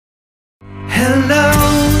Hello,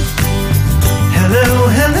 hello,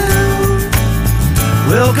 hello.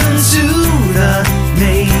 Welcome to the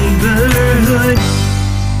neighborhood.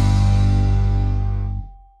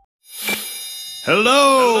 Hello.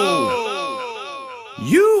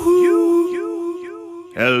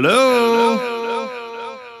 Yoo-hoo. Hello.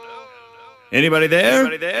 Anybody there?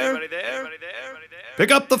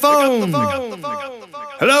 Pick up the phone.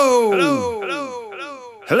 Hello.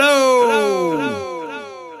 Hello.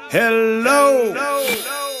 Hello.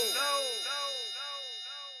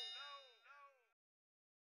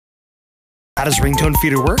 How does Ringtone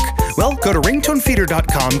Feeder work? Well, go to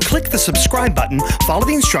ringtonefeeder.com, click the subscribe button, follow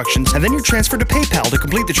the instructions, and then you're transferred to PayPal to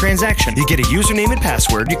complete the transaction. You get a username and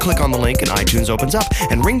password, you click on the link, and iTunes opens up,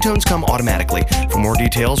 and ringtones come automatically. For more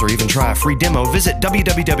details or even try a free demo, visit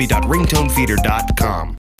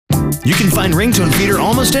www.ringtonefeeder.com. You can find Ringtone Feeder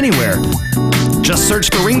almost anywhere. Just search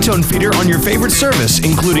for Ringtone Feeder on your favorite service,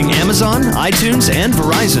 including Amazon, iTunes, and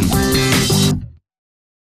Verizon.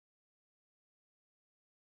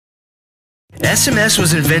 SMS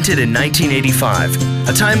was invented in 1985,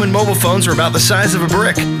 a time when mobile phones were about the size of a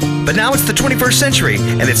brick. But now it's the 21st century,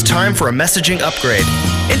 and it's time for a messaging upgrade.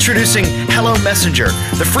 Introducing Hello Messenger,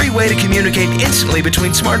 the free way to communicate instantly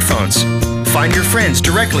between smartphones. Find your friends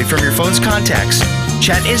directly from your phone's contacts.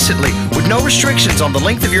 Chat instantly with no restrictions on the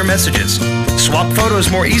length of your messages. Swap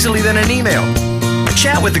photos more easily than an email.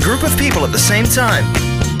 Chat with a group of people at the same time.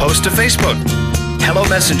 Post to Facebook. Hello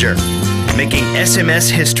Messenger, making SMS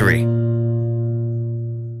history.